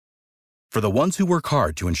For the ones who work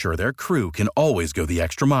hard to ensure their crew can always go the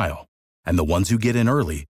extra mile, and the ones who get in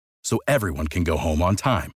early so everyone can go home on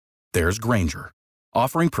time, there's Grainger,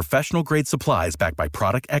 offering professional-grade supplies backed by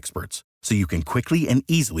product experts so you can quickly and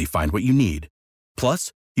easily find what you need.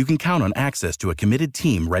 Plus, you can count on access to a committed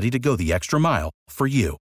team ready to go the extra mile for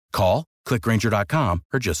you. Call, click Grainger.com,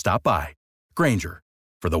 or just stop by. Grainger,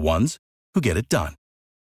 for the ones who get it done.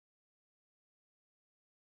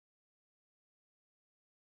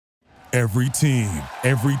 Every team,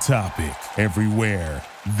 every topic, everywhere.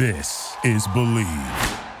 This is Believe.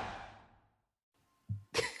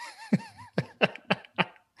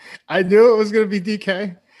 I knew it was going to be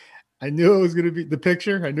DK. I knew it was going to be the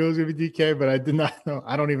picture. I knew it was going to be DK, but I did not know.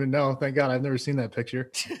 I don't even know. Thank God I've never seen that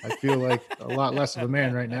picture. I feel like a lot less of a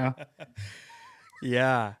man right now.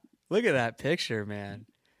 Yeah. Look at that picture, man.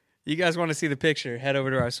 You guys want to see the picture, head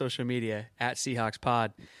over to our social media at Seahawks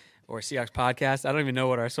Pod or Seahawks Podcast. I don't even know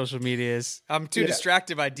what our social media is. I'm too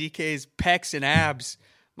distracted by DK's pecs and abs.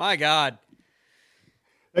 My God.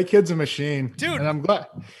 That kid's a machine. Dude. And I'm glad.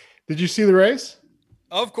 Did you see the race?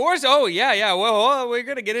 Of course. Oh, yeah. Well, we're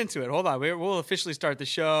going to get into it. Hold on. We'll officially start the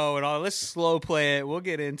show and all. Let's slow play it. We'll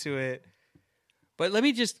get into it. But let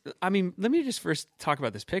me just first talk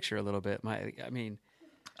about this picture a little bit.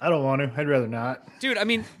 I don't want to. I'd rather not. Dude,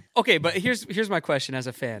 okay, but here's my question as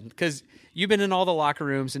a fan, because you've been in all the locker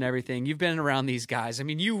rooms and everything. You've been around these guys. I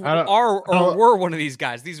mean, you were one of these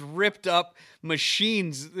guys, these ripped up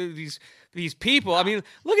machines, these people. I mean,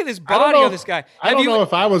 look at this body on this guy. I don't know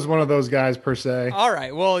if I was one of those guys per se. All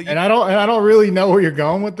right, well, and I don't really know where you're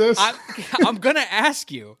going with this. I'm gonna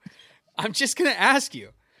ask you. I'm just gonna ask you.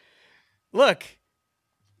 Look,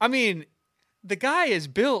 I mean, the guy is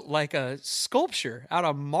built like a sculpture out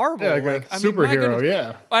of marble. Yeah, like a superhero,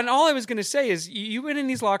 yeah. And all I was going to say is you've been in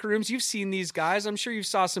these locker rooms. You've seen these guys. I'm sure you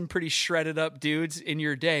saw some pretty shredded up dudes in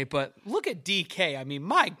your day. But look at DK. I mean,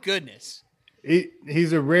 my goodness.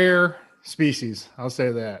 He's a rare species. I'll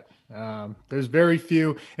say that. There's very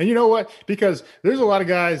few. And you know what? Because there's a lot of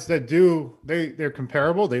guys that they're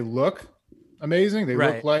comparable. They look amazing. They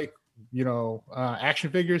look like,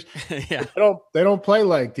 action figures. Yeah. They don't play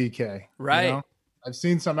like DK. Right. You know? I've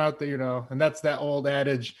seen some out there, and that's that old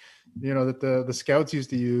adage, that the scouts used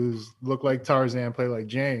to use, look like Tarzan, play like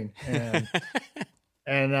Jane.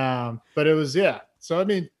 And, but it was, yeah. So, I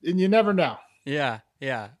mean, and you never know. Yeah.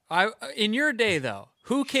 Yeah. In your day though,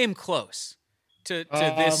 who came close to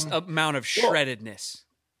this amount of shreddedness?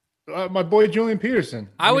 My boy, Julian Peterson.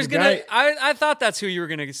 I thought that's who you were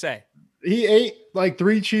going to say. He ate like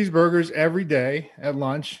 3 cheeseburgers every day at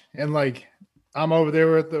lunch, and like I'm over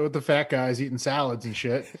there with the fat guys eating salads and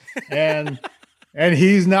shit, and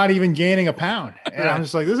he's not even gaining a pound. And I'm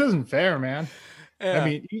just like, this isn't fair, man. Yeah. I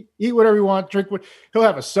mean, eat whatever you want, drink what. He'll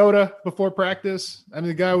have a soda before practice. I mean,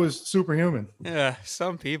 the guy was superhuman. Yeah,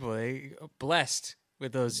 some people they blessed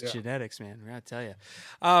with those genetics, man. I gotta tell you.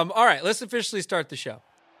 All right, let's officially start the show.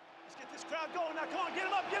 Let's get this crowd going. Now, come on, get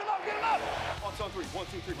him up. On 3, 1,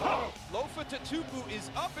 2, 3. Lofa Tatupu is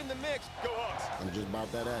up in the mix. Go Hawks. I'm just about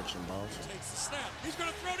that action, boss. Takes the snap. He's going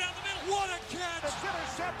to throw down the middle. What a catch! It's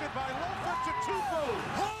intercepted by Lofa Tatupu.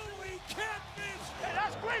 Holy catfish! Hey,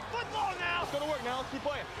 that's great football now. It's going to work now. Let's keep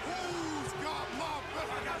playing. Who's got my back?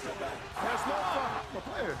 I got your back. That's Lofa. The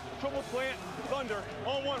player. Trouble playing. Thunder.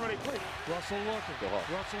 On 1, ready, please. Russell looking. Go Hawks.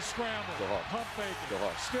 Russell scrambling. Go Hawks. Pump faking. Go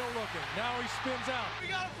Hawks. Still looking. Now he spins out. We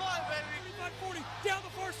got to fly, baby. 40 down the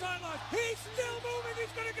far sideline. He's still moving.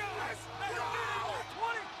 He's going to go. Yes. 20,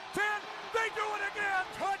 10. They do it again.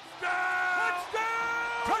 Touchdown.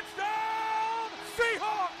 Touchdown.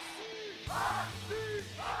 Seahawks.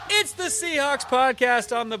 It's the Seahawks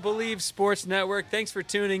podcast on the Believe Sports Network. Thanks for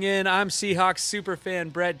tuning in. I'm Seahawks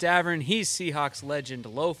superfan Brett Davern. He's Seahawks legend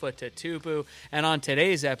Lofa Tatupu. And on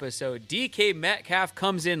today's episode, DK Metcalf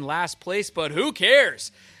comes in last place, but who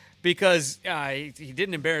cares? Because he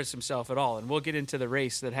didn't embarrass himself at all. And we'll get into the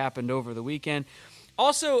race that happened over the weekend.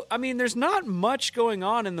 Also, I mean, there's not much going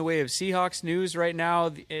on in the way of Seahawks news right now.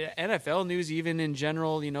 The NFL news, even in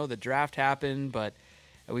general, the draft happened, but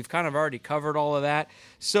we've kind of already covered all of that.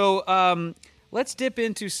 So let's dip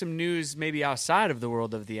into some news maybe outside of the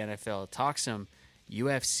world of the NFL. Talk some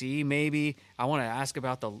UFC maybe. I want to ask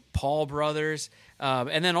about the Paul brothers.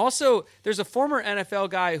 And then also, there's a former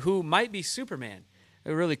NFL guy who might be Superman.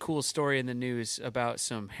 A really cool story in the news about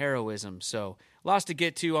some heroism. So lots to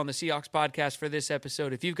get to on the Seahawks podcast for this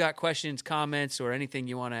episode. If you've got questions, comments, or anything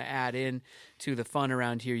you want to add in to the fun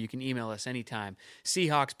around here, you can email us anytime.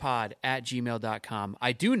 Seahawkspod@gmail.com.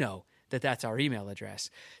 I do know that that's our email address.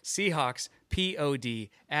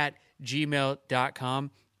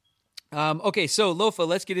 Seahawkspod@gmail.com. Okay, so Lofa,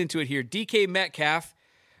 let's get into it here. DK Metcalf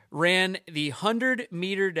ran the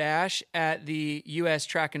 100-meter dash at the U.S.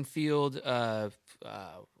 Track and Field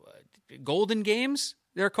Golden Games,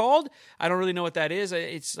 they're called. I don't really know what that is.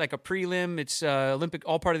 It's like a prelim. It's Olympic,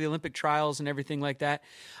 all part of the Olympic trials and everything like that.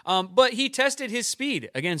 But he tested his speed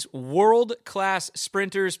against world-class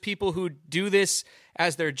sprinters, people who do this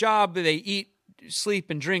as their job. They eat, sleep,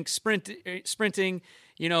 and drink sprinting.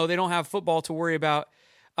 You know, they don't have football to worry about.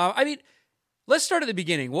 I mean, let's start at the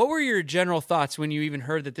beginning. What were your general thoughts when you even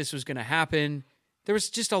heard that this was going to happen? There was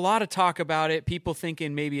just a lot of talk about it, people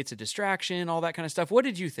thinking maybe it's a distraction, all that kind of stuff. What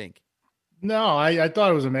did you think? No, I thought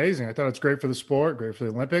it was amazing. I thought it's great for the sport, great for the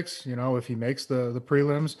Olympics, you know, if he makes the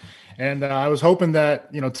prelims. And I was hoping that,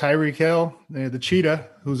 you know, Tyreek Hill, the cheetah,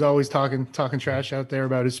 who's always talking trash out there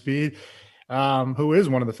about his speed, who is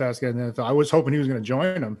one of the fast guys in the NFL, I was hoping he was going to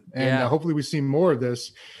join him. And hopefully we see more of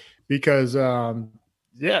this because,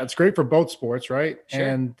 it's great for both sports, right? Sure.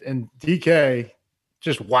 And DK,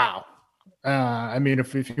 just wow. I mean,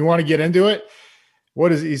 if you want to get into it,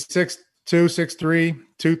 what is he, 6'2", 6'3",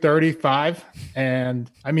 235.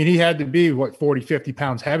 And I mean, he had to be 40, 50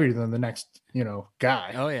 pounds heavier than the next, you know,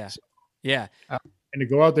 guy. Oh yeah. Yeah. And to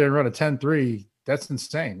go out there and run a 10.3, that's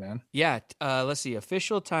insane, man. Yeah. Let's see.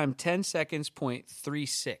 Official time, 10 seconds,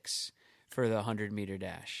 0.36 for the 100-meter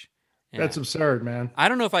dash. Yeah. That's absurd, man. I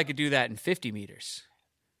don't know if I could do that in 50 meters.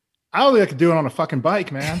 I don't think I could do it on a fucking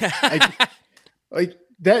bike, man. like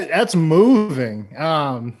that's moving.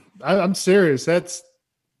 I'm serious. That's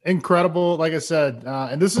incredible. Like I said,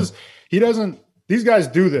 and these guys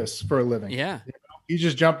do this for a living. Yeah. You know, he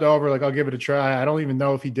just jumped over, like, I'll give it a try. I don't even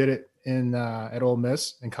know if he did it at Ole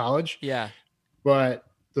Miss in college. Yeah. But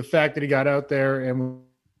the fact that he got out there and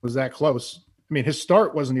was that close, I mean, his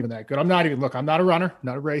start wasn't even that good. I'm not a runner,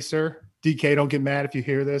 not a racer. DK, don't get mad if you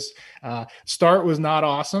hear this. Start was not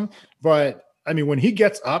awesome, but I mean, when he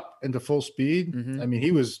gets up into full speed, I mean,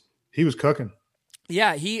 he was cooking.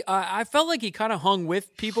 Yeah, I felt like he kind of hung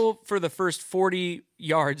with people for the first 40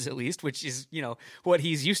 yards at least, which is, you know, what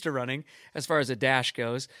he's used to running as far as a dash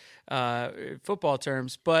goes, football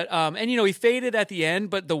terms. But, and, you know, he faded at the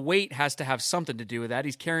end, but the weight has to have something to do with that.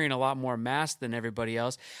 He's carrying a lot more mass than everybody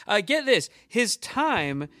else. Get this, his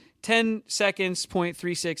time, 10 seconds,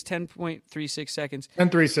 10.36 seconds.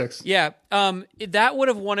 10.36. Yeah, that would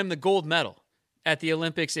have won him the gold medal at the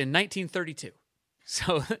Olympics in 1932.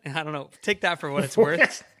 So, I don't know. Take that for what it's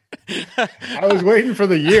worth. I was waiting for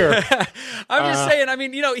the year. I'm just saying, I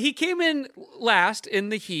mean, you know, he came in last in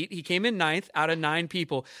the heat. He came in 9th out of 9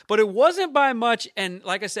 people, but it wasn't by much. And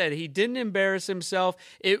like I said, he didn't embarrass himself.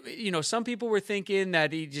 You know, some people were thinking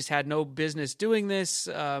that he just had no business doing this.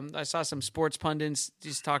 I saw some sports pundits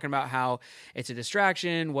just talking about how it's a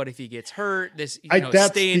distraction. What if he gets hurt? This,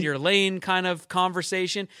 stay in your lane kind of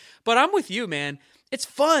conversation. But I'm with you, man. It's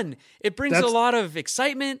fun. It brings a lot of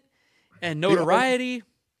excitement and notoriety.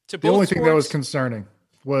 The only thing that was concerning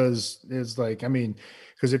is like, I mean,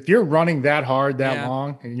 because if you're running that hard, that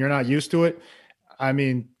long, and you're not used to it, I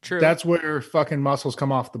mean, that's where fucking muscles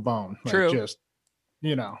come off the bone. Like, true. Just,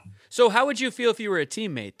 you know. So how would you feel if you were a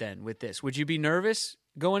teammate then with this? Would you be nervous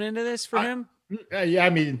going into this for him? Yeah, I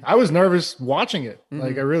mean, I was nervous watching it.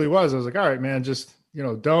 Like, I really was. I was like, all right, man, just, you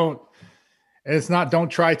know, don't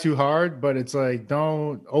try too hard, but it's like,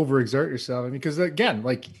 don't overexert yourself. I mean, because again,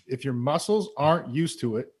 like, if your muscles aren't used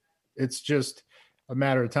to it, it's just a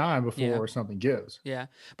matter of time before something gives. Yeah.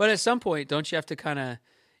 But at some point, don't you have to kind of,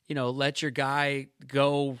 you know, let your guy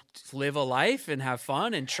go live a life and have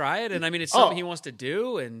fun and try it? And I mean, it's something he wants to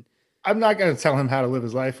do. And I'm not going to tell him how to live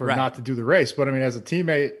his life or not to do the race. But I mean, as a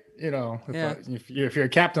teammate, you know, if you're a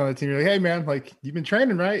captain on the team, you're like, hey man, like, you've been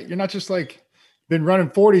training, right? You're not just like been running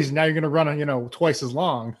 40s and now you're going to run, you know, twice as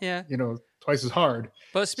long, you know, twice as hard.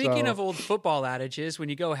 But speaking of old football adages, when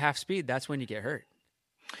you go half speed, that's when you get hurt.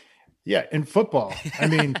 Yeah, in football. I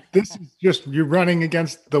mean, this is just, you're running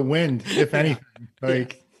against the wind, if anything.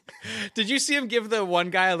 Like, did you see him give the one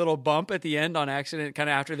guy a little bump at the end on accident, kind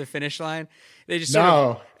of after the finish line? They just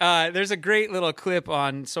there's a great little clip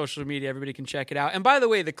on social media. Everybody can check it out. And by the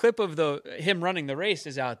way, the clip of him running the race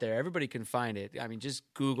is out there. Everybody can find it. I mean, just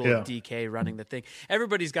Google DK running the thing.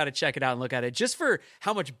 Everybody's got to check it out and look at it just for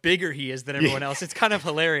how much bigger he is than everyone else. It's kind of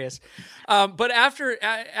hilarious. But after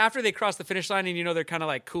they cross the finish line and, you know, they're kind of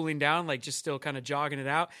like cooling down, like just still kind of jogging it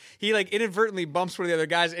out, he like inadvertently bumps one of the other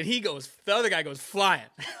guys and the other guy goes flying.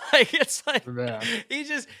 Like, it's like,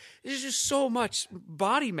 there's just so much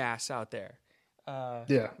body mass out there.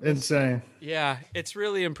 Insane. Yeah, it's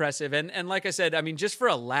really impressive. And like I said, I mean, just for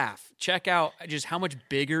a laugh, check out just how much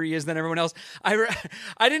bigger he is than everyone else. I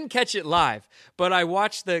didn't catch it live, but I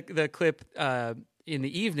watched the clip in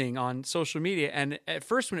the evening on social media. And at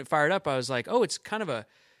first when it fired up, I was like, oh, it's kind of a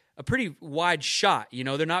a pretty wide shot. You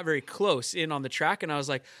know, they're not very close in on the track. And I was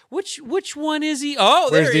like, which one is he? Oh,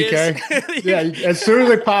 Where's there he DK? is. Yeah, as soon as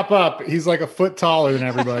they pop up, he's like a foot taller than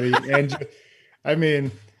everybody. And I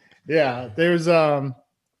mean, yeah, there's some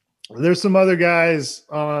other guys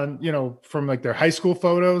on, you know, from like their high school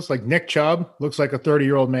photos, like Nick Chubb looks like a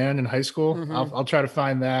 30-year-old man in high school. Mm-hmm. I'll try to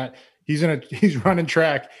find that. He's running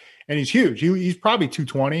track and he's huge. He's probably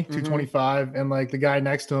 220, 225. And like the guy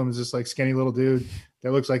next to him is just like skinny little dude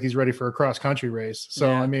that looks like he's ready for a cross country race. So,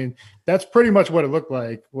 Yeah. I mean, that's pretty much what it looked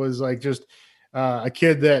like, was like just a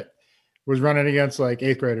kid that was running against like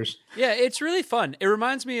 8th graders. Yeah, it's really fun. It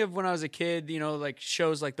reminds me of when I was a kid, you know, like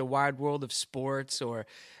shows like The Wide World of Sports, or,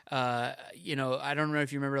 you know, I don't know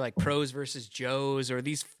if you remember like Pros versus Joes, or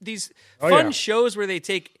these fun shows where they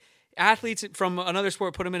take athletes from another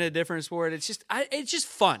sport, put them in a different sport. It's just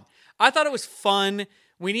fun. I thought it was fun.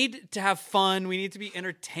 We need to have fun. We need to be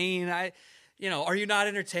entertained. Are you not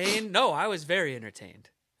entertained? No, I was very entertained.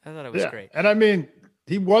 I thought it was great. And I mean,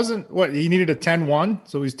 he wasn't he needed a 10-1.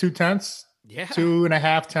 So he's 2/10, Yeah.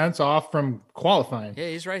 2.5 tenths off from qualifying. Yeah,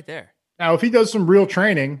 he's right there. Now, if he does some real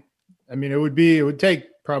training, I mean, it would take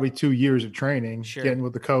probably 2 years of training, Sure. getting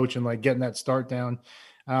with the coach and like getting that start down.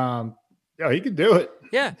 He could do it.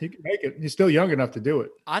 Yeah. He could make it. He's still young enough to do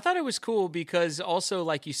it. I thought it was cool because also,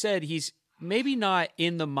 like you said, he's maybe not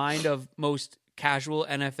in the mind of most casual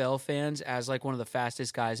NFL fans as like one of the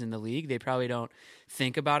fastest guys in the league. They probably don't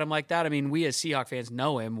think about him like that. I mean, we as Seahawks fans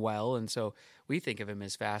know him well, and so we think of him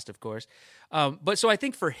as fast, of course. But so I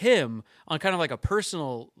think for him, on kind of like a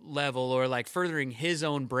personal level, or like furthering his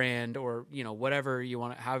own brand, or, you know, whatever you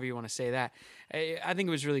want, however you want to say that, I think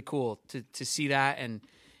it was really cool to see that. And,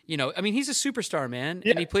 you know, I mean, he's a superstar, man,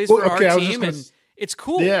 and he plays for our team, and it's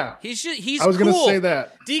cool. Yeah. He's I was cool. going to say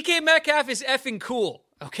that. DK Metcalf is effing cool.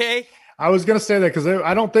 Okay. I was going to say that because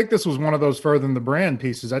I don't think this was one of those furthering the brand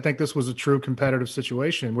pieces. I think this was a true competitive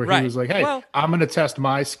situation where he was like, hey, I'm going to test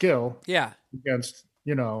my skill against,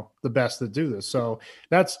 you know, the best that do this. So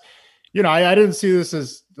that's, you know, I didn't see this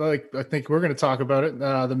as like, I think we're going to talk about it,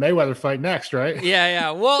 the Mayweather fight next, right?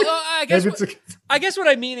 Yeah. Well, I guess what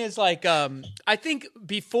I mean is like, I think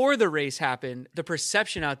before the race happened, the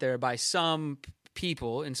perception out there by some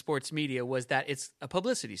people in sports media was that it's a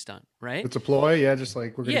publicity stunt, right? It's a ploy. Yeah. Just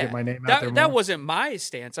like, we're going to get my name out there. That wasn't my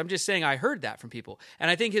stance. I'm just saying I heard that from people.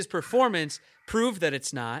 And I think his performance proved that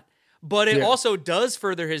it's not, but it also does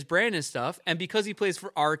further his brand and stuff. And because he plays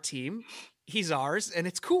for our team, he's ours, and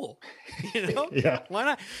it's cool. You know? Yeah. Why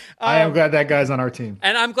not? I am glad that guy's on our team.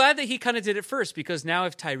 And I'm glad that he kind of did it first, because now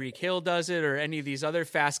if Tyreek Hill does it, or any of these other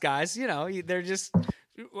fast guys, you know, they're just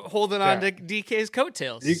holding on to DK's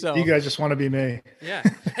coattails. You guys just want to be me. Yeah.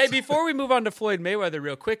 Hey, before we move on to Floyd Mayweather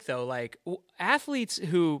real quick, though, like athletes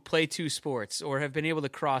who play two sports or have been able to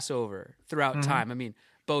cross over throughout time. I mean,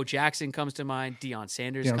 Bo Jackson comes to mind. Deion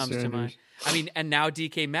Sanders comes to mind. I mean, and now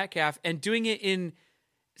DK Metcalf, and doing it in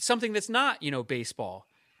something that's not, you know, baseball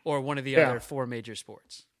or one of the other four major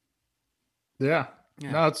sports. Yeah.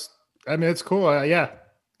 No, it's cool.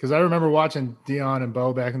 Because I remember watching Deion and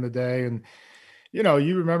Bo back in the day, and you know,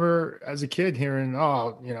 you remember as a kid hearing,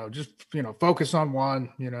 focus on one.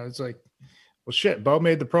 You know, it's like, well, shit, Bo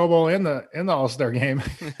made the Pro Bowl in the All-Star game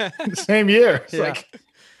the same year. It's like,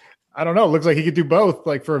 I don't know. It looks like he could do both,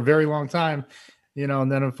 like for a very long time, you know,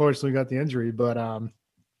 and then unfortunately got the injury. But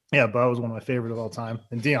Bo was one of my favorite of all time,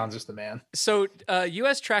 and Deion's just the man. So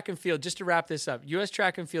U.S. Track and Field, just to wrap this up, U.S.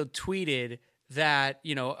 Track and Field tweeted that,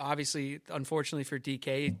 you know, obviously, unfortunately for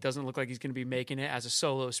DK, it doesn't look like he's going to be making it as a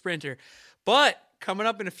solo sprinter. But coming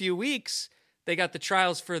up in a few weeks, they got the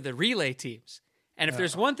trials for the relay teams. And if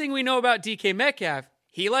there's one thing we know about DK Metcalf,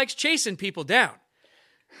 he likes chasing people down.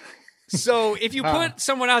 So if you put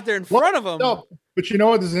someone out there in front of him. No, but you know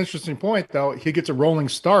what? This is an interesting point, though. He gets a rolling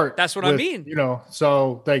start. That's what I mean. You know,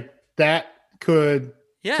 so like that could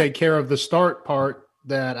take care of the start part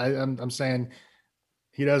that I'm saying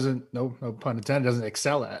he doesn't, no pun intended, doesn't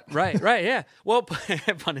excel at. Right, yeah. Well,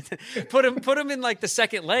 pun intended. Put him in like the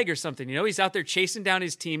second leg or something. You know, he's out there chasing down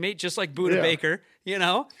his teammate, just like Buda Baker. You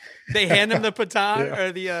know, they hand him the baton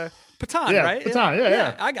or the baton, right? Baton,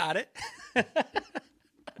 yeah. I got it.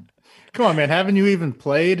 Come on, man. Haven't you even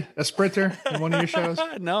played a sprinter in one of your shows?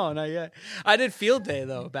 No, not yet. I did field day,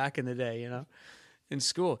 though, back in the day, you know, in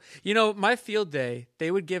school. You know, my field day,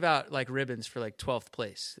 they would give out like ribbons for like 12th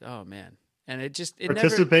place. Oh, man. And it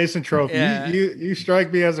participation trophy. Yeah. You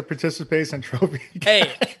strike me as a participation trophy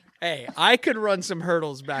guy. Hey, I could run some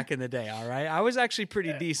hurdles back in the day. All right, I was actually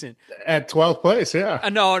pretty decent at 12th place. Yeah.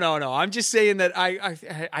 No. I'm just saying that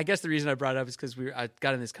I guess the reason I brought it up is because I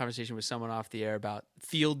got in this conversation with someone off the air about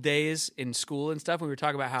field days in school and stuff. We were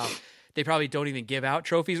talking about how they probably don't even give out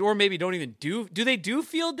trophies, or maybe don't even do they do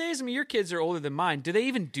field days? I mean, your kids are older than mine. Do they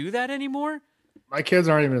even do that anymore? My kids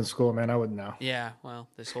aren't even in school, man. I wouldn't know. Yeah, well,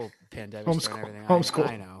 this whole pandemic and everything. Homeschool.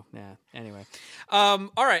 I know. Yeah. Anyway, all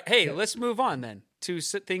right. Hey, let's move on then to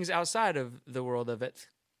things outside of the world of it,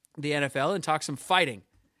 the NFL, and talk some fighting.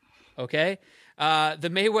 Okay, the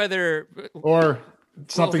Mayweather or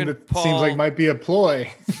something Logan that Paul, seems like might be a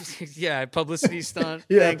ploy. Yeah, publicity stunt.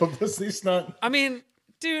 Yeah, publicity stunt. I mean,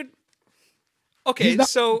 dude. Okay, he's not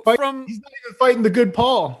he's not even fighting the good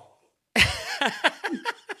Paul.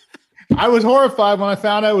 I was horrified when I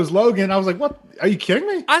found out it was Logan. I was like, "What? Are you kidding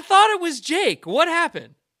me?" I thought it was Jake. What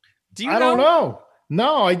happened? Do you know? I don't know.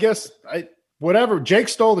 No, I guess whatever. Jake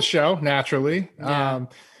stole the show naturally. Yeah.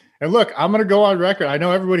 And look, I'm going to go on record. I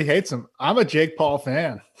know everybody hates him. I'm a Jake Paul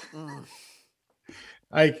fan.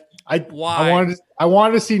 Why? I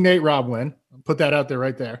wanted to see Nate Robb win. Put that out there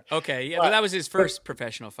right there. Okay, yeah, but that was his first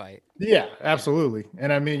professional fight. Yeah, absolutely.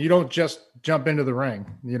 And I mean, you don't just jump into the ring,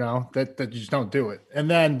 that you just don't do it. And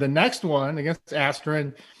then the next one against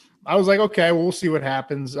Askren, I was like, okay, well, we'll see what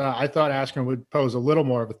happens. I thought Askren would pose a little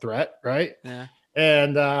more of a threat, right? Yeah.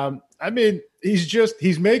 And I mean,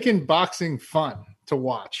 he's making boxing fun to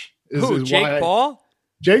watch. Who, Jake Paul?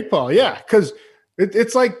 Jake Paul, yeah, because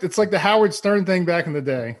it's like the Howard Stern thing back in the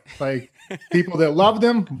day. Like people that loved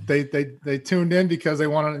him, they tuned in because they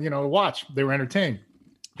wanted to watch. They were entertained.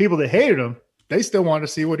 People that hated him, they still wanted to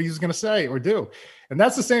see what he's going to say or do. And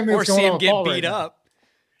that's the same thing. Or see him get beat up.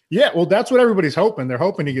 Yeah, well, that's what everybody's hoping. They're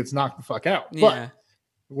hoping he gets knocked the fuck out. Yeah.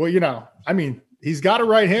 But, well, I mean, he's got a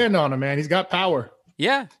right hand on him, man. He's got power.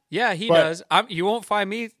 Yeah, he does. You won't find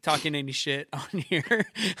me talking any shit on here.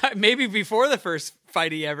 Maybe before the first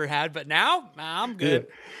fight he ever had, but now I'm good.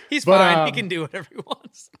 Yeah. He's fine. He can do whatever he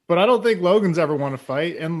wants. But I don't think Logan's ever want to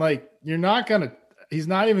fight. And he's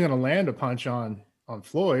not even going to land a punch on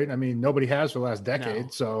Floyd. I mean, nobody has for the last decade.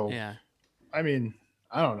 No. So, yeah. I mean,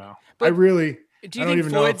 I don't know. But do you think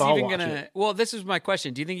Floyd's even going to – well, this is my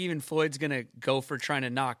question. Do you think even Floyd's going to go for trying to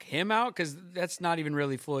knock him out? Because that's not even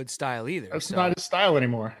really Floyd's style either. That's not his style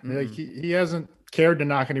anymore. Mm-hmm. Like he hasn't cared to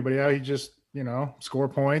knock anybody out. He just, score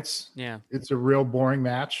points. Yeah. It's a real boring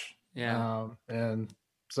match. Yeah. And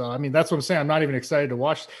so, I mean, that's what I'm saying. I'm not even excited to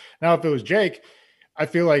watch. Now, if it was Jake, I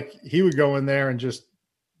feel like he would go in there and just,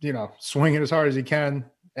 swing it as hard as he can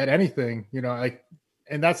at anything,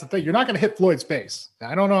 and that's the thing. You're not going to hit Floyd's face.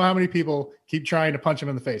 I don't know how many people keep trying to punch him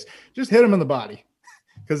in the face. Just hit him in the body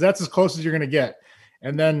because that's as close as you're going to get.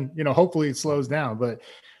 And then, hopefully it slows down. But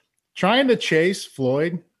trying to chase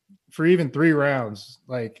Floyd for even 3 rounds,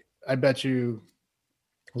 I bet you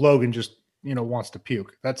Logan just, wants to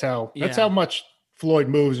puke. That's how much Floyd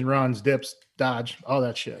moves and runs, dips, dodge, all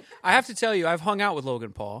that shit. I have to tell you, I've hung out with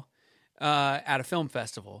Logan Paul at a film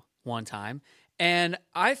festival one time. And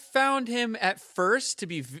I found him at first to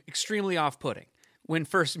be extremely off-putting when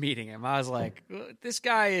first meeting him. I was like, this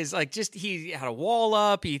guy is he had a wall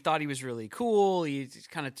up. He thought he was really cool. He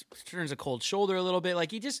kind of turns a cold shoulder a little bit.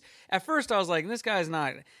 At first I was like, this guy's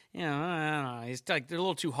not, I don't know. He's they're a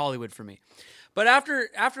little too Hollywood for me. But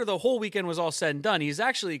after the whole weekend was all said and done, he's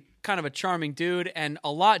actually kind of a charming dude and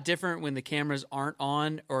a lot different when the cameras aren't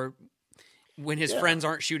on or when his friends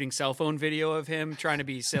aren't shooting cell phone video of him trying to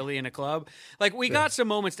be silly in a club. We got some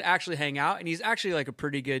moments to actually hang out, and he's actually a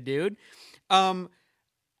pretty good dude.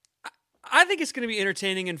 I think it's going to be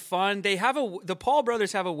entertaining and fun. The Paul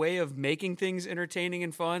brothers have a way of making things entertaining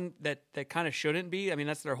and fun that kind of shouldn't be. I mean,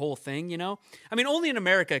 that's their whole thing, I mean, only in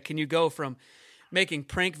America can you go from making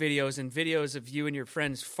prank videos and videos of you and your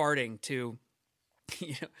friends farting to,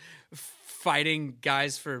 fighting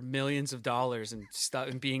guys for millions of dollars and stuff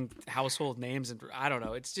and being household names. And I don't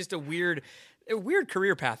know. It's just a weird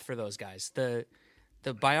career path for those guys. The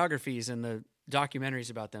biographies and the documentaries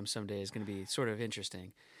about them someday is going to be sort of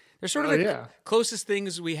interesting. They're sort of the closest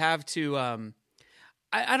things we have to,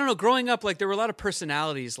 I don't know, growing up, there were a lot of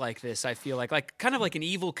personalities like this, I feel like kind of like an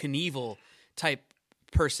Evel Knievel type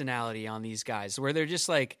personality on these guys where they're just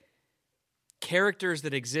characters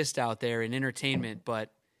that exist out there in entertainment,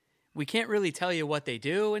 but we can't really tell you what they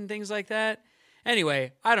do and things like that.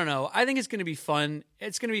 Anyway, I don't know. I think it's going to be fun.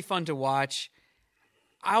 It's going to be fun to watch.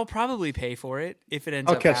 I'll probably pay for it if it ends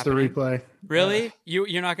up happening. I'll catch the replay. Really?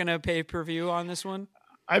 You're not going to pay per view on this one?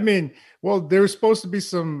 I mean, well, there was supposed to be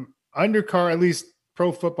some undercard, at least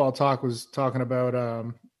Pro Football Talk was talking about,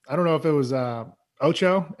 I don't know if it was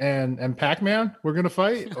Ocho and Pac-Man were going to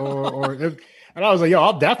fight and I was like,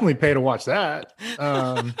 I'll definitely pay to watch that.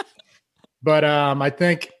 But I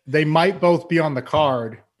think they might both be on the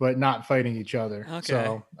card, but not fighting each other. Okay.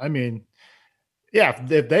 So, I mean,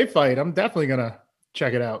 if they fight, I'm definitely going to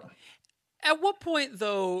check it out. At what point,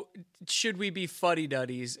 though, should we be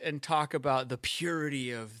fuddy-duddies and talk about the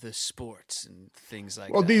purity of the sports and things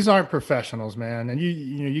like Well, that? these aren't professionals, man. And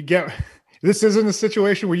you get, this isn't a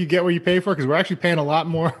situation where you get what you pay for, because we're actually paying a lot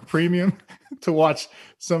more premium to watch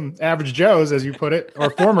some average Joes, as you put it, or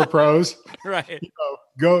former pros, Right.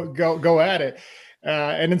 go at it.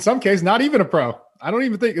 And in some cases, not even a pro. I don't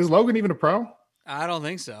even think, is Logan even a pro? I don't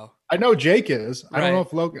think so. I know Jake is. I Right. don't know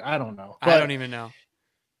if Logan, I don't know. I don't even know.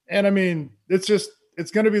 And I mean, it's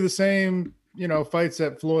going to be the same, fights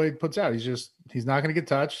that Floyd puts out. He's not going to get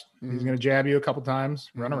touched. Mm-hmm. He's going to jab you a couple times,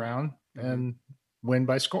 run around, and win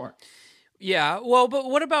by scoring. Yeah. Well, but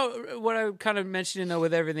what about what I kind of mentioned, though,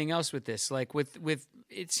 with everything else with this? Like with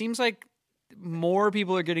it seems like more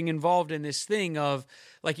people are getting involved in this thing of,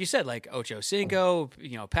 like you said, like Ocho Cinco,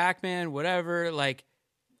 Pac-Man, whatever. Like,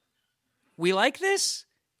 we like this.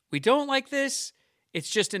 We don't like this. It's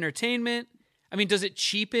just entertainment. I mean, does it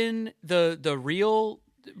cheapen the real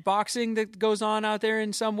boxing that goes on out there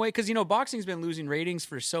in some way? Because, boxing's been losing ratings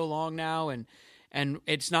for so long now, and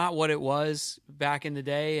it's not what it was back in the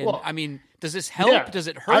day. And Well, I mean, does this help? Yeah. Does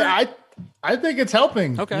it hurt? I think it's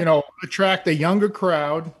helping, Okay. Attract a younger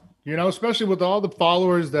crowd, especially with all the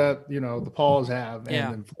followers that, the Pauls have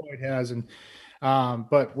and Floyd has. And,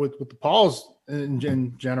 but with the Pauls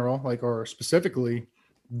in general, or specifically,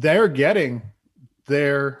 they're getting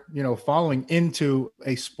their, following into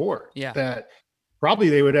a sport that probably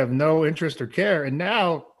they would have no interest or care. And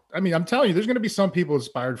now, I mean, I'm telling you, there's going to be some people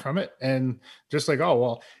inspired from it. And just like, oh,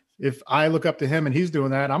 well, if I look up to him and he's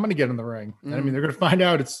doing that, I'm going to get in the ring. And I mean, they're going to find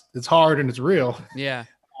out it's hard and it's real. Yeah.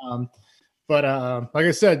 But like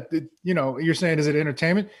I said, you're saying, is it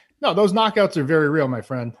entertainment? No, those knockouts are very real, my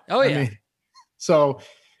friend. Oh, yeah. I mean, so,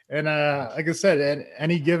 and like I said, at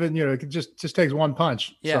any given, it just takes one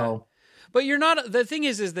punch. Yeah. So, But you're not, the thing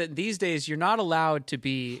is that these days you're not allowed to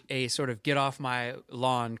be a sort of get off my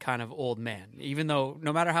lawn kind of old man, even though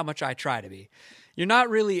no matter how much I try to be, you're not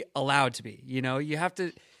really allowed to be, you have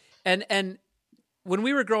to, and when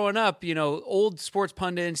we were growing up, old sports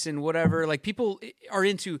pundits and whatever, like people are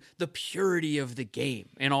into the purity of the game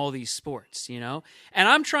in all these sports, and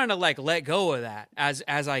I'm trying to let go of that as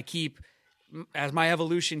my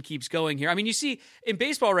evolution keeps going here. I mean, you see in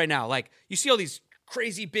baseball right now, you see all these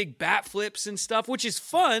crazy big bat flips and stuff, which is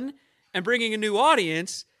fun and bringing a new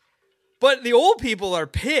audience, but the old people are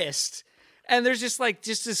pissed, and there's just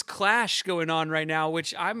this clash going on right now,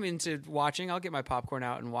 which I'm into watching. I'll get my popcorn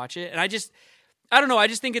out and watch it, and I don't know, I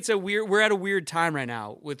just think we're at a weird time right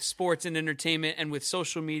now with sports and entertainment and with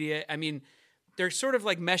social media. I mean, they're sort of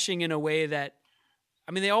meshing in a way that,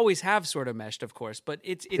 I mean, they always have sort of meshed, of course, but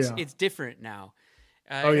it's different now.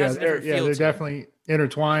 They're definitely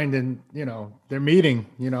intertwined, and they're meeting,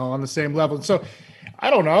 on the same level. So I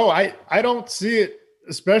don't know. I don't see it,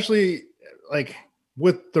 especially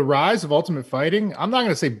with the rise of Ultimate Fighting. I'm not going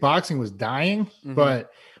to say boxing was dying,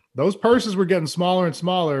 but those purses were getting smaller and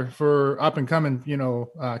smaller for up and coming,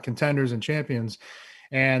 contenders and champions,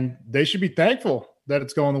 and they should be thankful that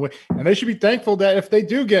it's going the way. And they should be thankful that if they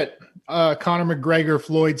do get Conor McGregor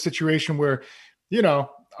Floyd situation where,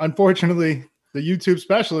 unfortunately, the YouTube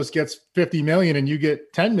specialist gets 50 million and you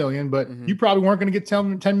get 10 million, but you probably weren't going to get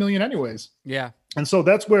 10 million anyways. Yeah. And so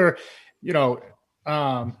that's where,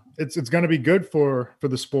 it's going to be good for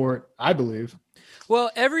the sport, I believe.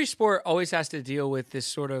 Well, every sport always has to deal with this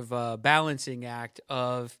sort of balancing act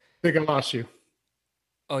of. I think I lost you.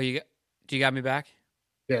 Oh, do you got me back?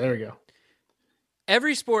 Yeah, there we go.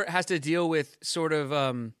 Every sport has to deal with sort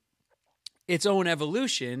of its own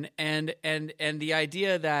evolution, and the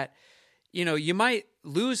idea that, you might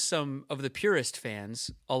lose some of the purist fans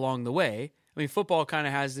along the way. I mean, football kind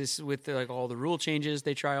of has this with all the rule changes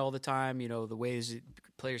they try all the time, the ways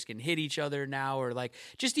players can hit each other now, or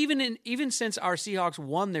just even since our Seahawks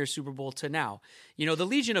won their Super Bowl to now, the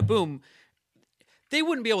Legion of Boom, they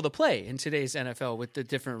wouldn't be able to play in today's NFL with the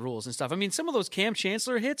different rules and stuff. I mean, some of those Cam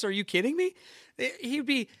Chancellor hits, are you kidding me? He'd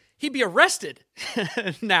be arrested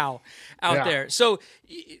now out there. So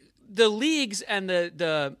the leagues and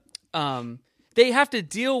the they have to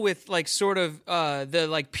deal with sort of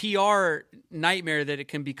the PR nightmare that it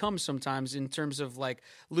can become sometimes in terms of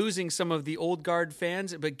losing some of the old guard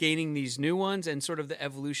fans, but gaining these new ones, and sort of the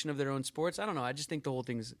evolution of their own sports. I don't know. I just think the whole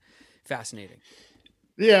thing's fascinating.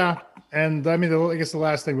 Yeah. And I mean, I guess the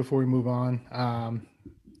last thing before we move on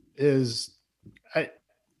is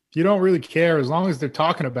you don't really care as long as they're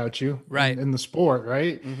talking about you in the sport,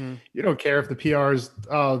 right? Mm-hmm. You don't care if the PRs,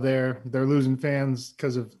 they're losing fans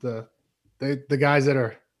because of the guys that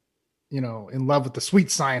are, in love with the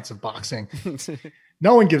sweet science of boxing.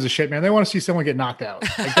 no one gives a shit, man. They want to see someone get knocked out.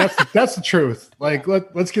 Like that's the truth. Like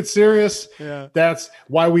let's get serious. Yeah. That's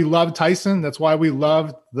why we loved Tyson. That's why we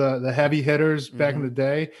loved the heavy hitters back in the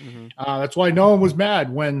day. That's why no one was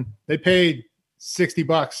mad when they paid $60,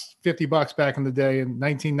 $50 back in the day in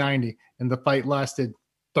 1990, and the fight lasted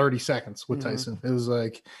 30 seconds with Tyson. It was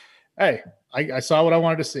like, hey, I saw what I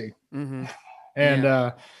wanted to see.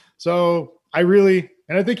 And so I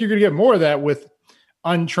think you're going to get more of that with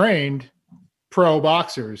untrained pro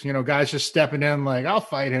boxers, guys just stepping in like, I'll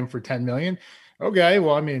fight him for 10 million. Okay.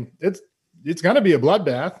 Well, I mean, it's going to be a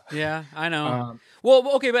bloodbath. Yeah, I know.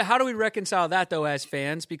 Well, okay, but how do we reconcile that though as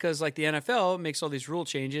fans? Because like the NFL makes all these rule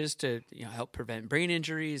changes to help prevent brain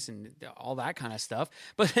injuries and all that kind of stuff.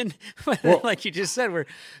 But then like you just said, we're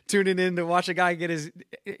tuning in to watch a guy get his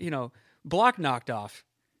block knocked off.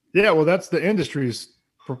 Yeah, well, that's the industry's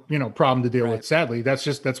problem to deal with. Sadly,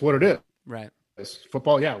 that's what it is. Right. It's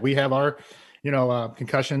football. Yeah, we have our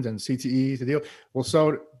concussions and CTE to deal. Well,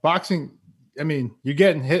 so boxing, I mean, you're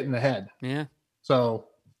getting hit in the head. Yeah. So,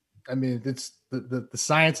 I mean, it's the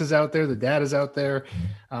science is out there, the data's out there.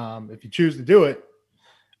 If you choose to do it,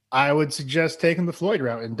 I would suggest taking the Floyd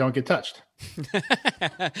route and don't get touched.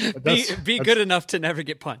 Be good enough to never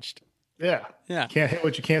get punched. Yeah. Can't hit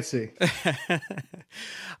what you can't see.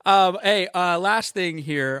 Hey, last thing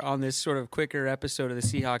here on this sort of quicker episode of the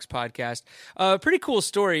Seahawks podcast. Pretty cool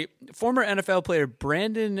story. Former NFL player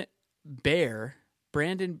Brandon Bair.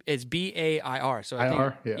 It's Bair. So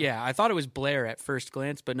I think, I thought it was Blair at first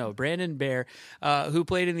glance, but no, Brandon Bair, who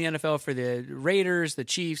played in the NFL for the Raiders, the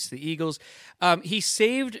Chiefs, the Eagles. He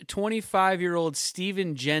saved 25-year-old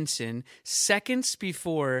Steven Jensen seconds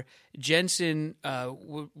before Jensen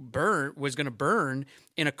was going to burn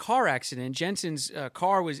in a car accident. Jensen's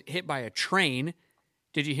car was hit by a train.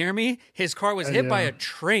 Did you hear me? His car was hit by a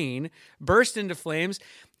train, burst into flames.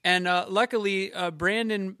 And luckily,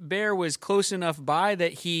 Brandon Bair was close enough by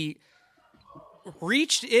that he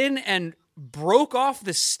reached in and broke off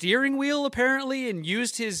the steering wheel, apparently, and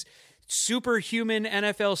used his superhuman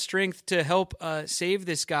NFL strength to help save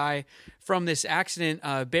this guy from this accident.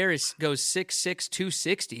 Bair goes 6'6",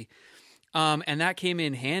 260, and that came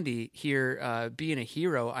in handy here, being a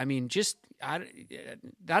hero. I mean,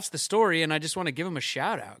 that's the story, and I just want to give him a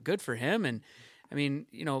shout-out. Good for him. And, I mean,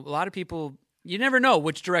 a lot of people... You never know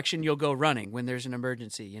which direction you'll go running when there's an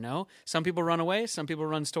emergency, Some people run away, some people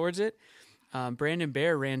run towards it. Brandon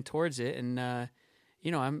Bair ran towards it, and,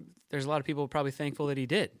 there's a lot of people probably thankful that he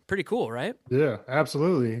did. Pretty cool, right? Yeah,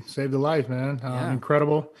 absolutely. Saved a life, man.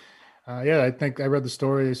 Incredible. I think I read the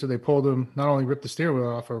story. So they pulled him, not only ripped the steering wheel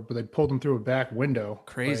off, but they pulled him through a back window.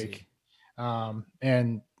 Crazy.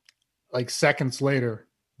 And like seconds later,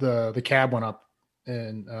 the cab went up,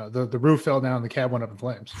 and the roof fell down, and the cab went up in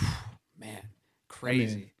flames. Man,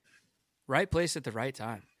 crazy. I mean, right place at the right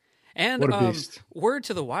time. And what a beast. Word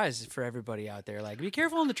to the wise for everybody out there. Like, be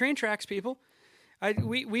careful on the train tracks, people.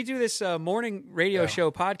 We do this morning radio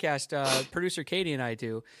show podcast. Producer Katie and I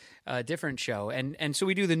do a different show. And so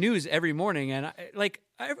we do the news every morning. And a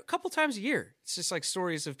couple times a year, it's just like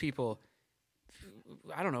stories of people,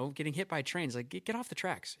 I don't know, getting hit by trains. Like, get off the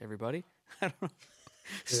tracks, everybody. I don't know.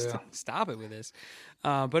 Yeah. Stop it with this.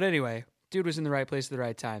 But anyway, dude was in the right place at the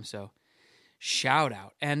right time. So shout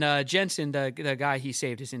out. And Jensen, the guy he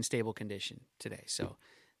saved, is in stable condition today. So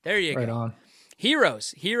there you go. On.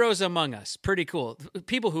 Heroes among us. Pretty cool.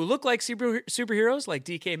 People who look like superheroes, like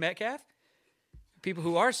DK Metcalf. People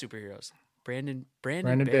who are superheroes. Brandon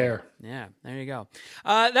Bair. Yeah, there you go.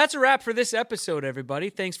 That's a wrap for this episode, everybody.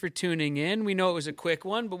 Thanks for tuning in. We know it was a quick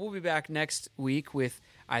one, but we'll be back next week with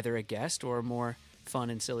either a guest or more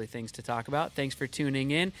fun and silly things to talk about. Thanks for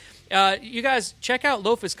tuning in. You guys, check out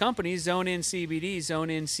Lofa's company, Zone In CBD.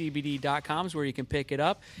 ZoneInCBD.com is where you can pick it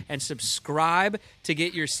up and subscribe to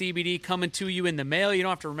get your CBD coming to you in the mail. You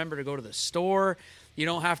don't have to remember to go to the store. You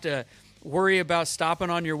don't have to worry about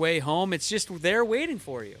stopping on your way home. It's just there waiting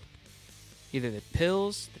for you. Either the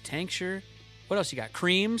pills, the tincture. What else you got?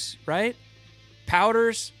 Creams, right?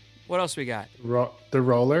 Powders. What else we got? The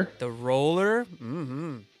roller. The roller.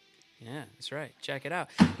 Mm-hmm. Yeah, that's right. Check it out.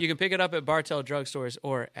 You can pick it up at Bartell drugstores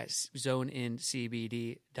or at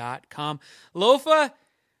zoneincbd.com. Lofa,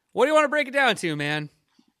 what do you want to break it down to, man?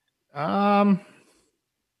 I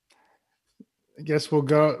guess we'll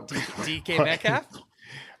go DK Metcalf.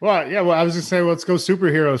 Well, I was gonna say let's go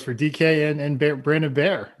superheroes for DK and Brandon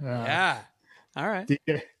Bair. Yeah. All right.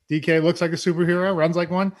 DK looks like a superhero, runs like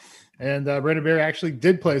one, and Brandon Bair actually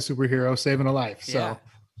did play a superhero, saving a life. So,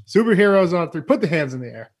 superheroes on 3. Put the hands in the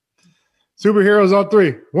air. Superheroes on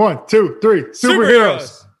 3. 1, 2, 3.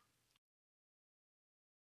 Superheroes.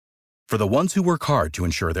 For the ones who work hard to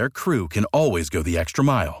ensure their crew can always go the extra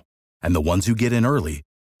mile, and the ones who get in early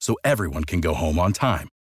so everyone can go home on time,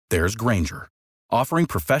 there's Grainger, offering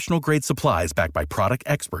professional-grade supplies backed by product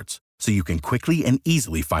experts so you can quickly and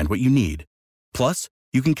easily find what you need. Plus,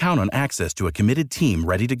 you can count on access to a committed team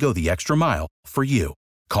ready to go the extra mile for you.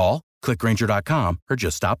 Call, click Grainger.com, or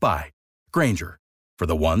just stop by. Grainger, for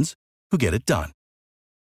the ones who get it done.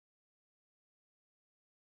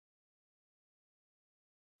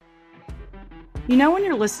 You know when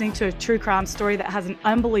you're listening to a true crime story that has an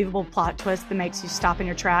unbelievable plot twist that makes you stop in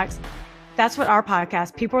your tracks? That's what our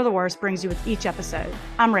podcast, People Are the Worst, brings you with each episode.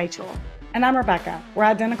 I'm Rachel. And I'm Rebecca. We're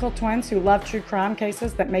identical twins who love true crime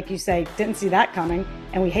cases that make you say, didn't see that coming,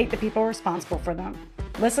 and we hate the people responsible for them.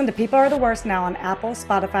 Listen to People Are the Worst now on Apple,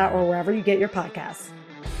 Spotify, or wherever you get your podcasts.